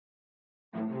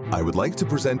I would like to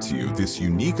present to you this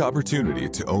unique opportunity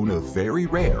to own a very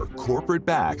rare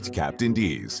corporate-backed Captain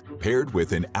D's paired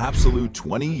with an absolute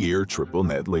 20-year triple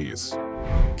net lease.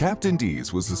 Captain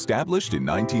D's was established in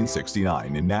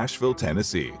 1969 in Nashville,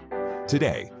 Tennessee.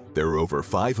 Today, there are over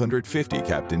 550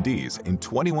 Captain D's in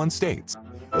 21 states.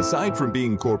 Aside from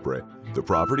being corporate, the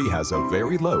property has a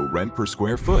very low rent per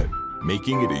square foot,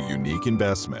 making it a unique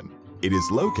investment. It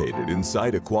is located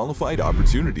inside a qualified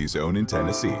opportunity zone in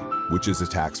Tennessee, which is a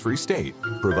tax-free state,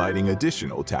 providing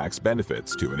additional tax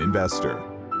benefits to an investor.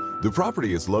 The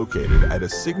property is located at a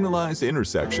signalized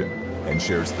intersection and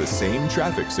shares the same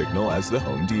traffic signal as the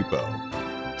Home Depot.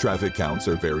 Traffic counts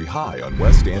are very high on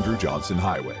West Andrew Johnson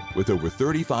Highway, with over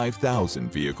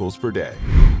 35,000 vehicles per day.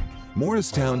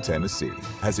 Morristown, Tennessee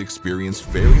has experienced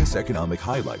various economic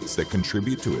highlights that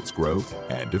contribute to its growth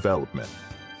and development.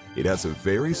 It has a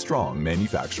very strong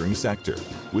manufacturing sector,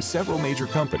 with several major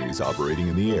companies operating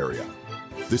in the area.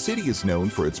 The city is known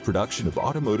for its production of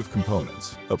automotive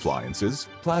components, appliances,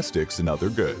 plastics, and other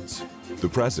goods. The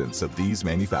presence of these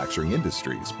manufacturing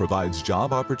industries provides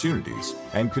job opportunities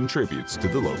and contributes to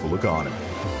the local economy.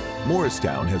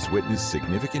 Morristown has witnessed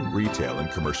significant retail and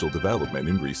commercial development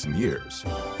in recent years.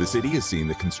 The city has seen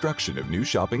the construction of new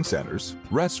shopping centers,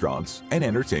 restaurants, and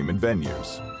entertainment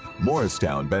venues.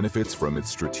 Morristown benefits from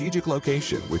its strategic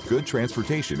location with good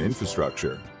transportation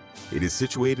infrastructure. It is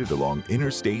situated along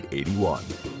Interstate 81,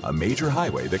 a major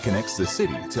highway that connects the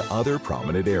city to other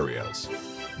prominent areas.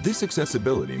 This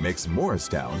accessibility makes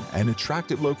Morristown an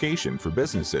attractive location for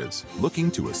businesses looking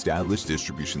to establish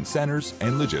distribution centers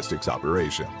and logistics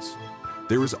operations.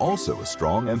 There is also a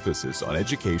strong emphasis on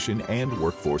education and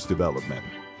workforce development.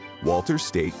 Walters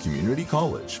State Community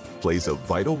College plays a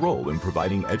vital role in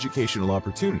providing educational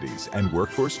opportunities and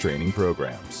workforce training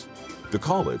programs. The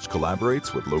college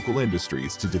collaborates with local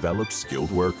industries to develop skilled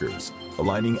workers,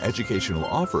 aligning educational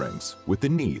offerings with the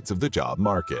needs of the job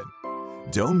market.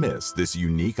 Don't miss this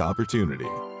unique opportunity.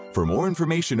 For more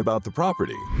information about the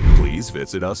property, please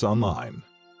visit us online.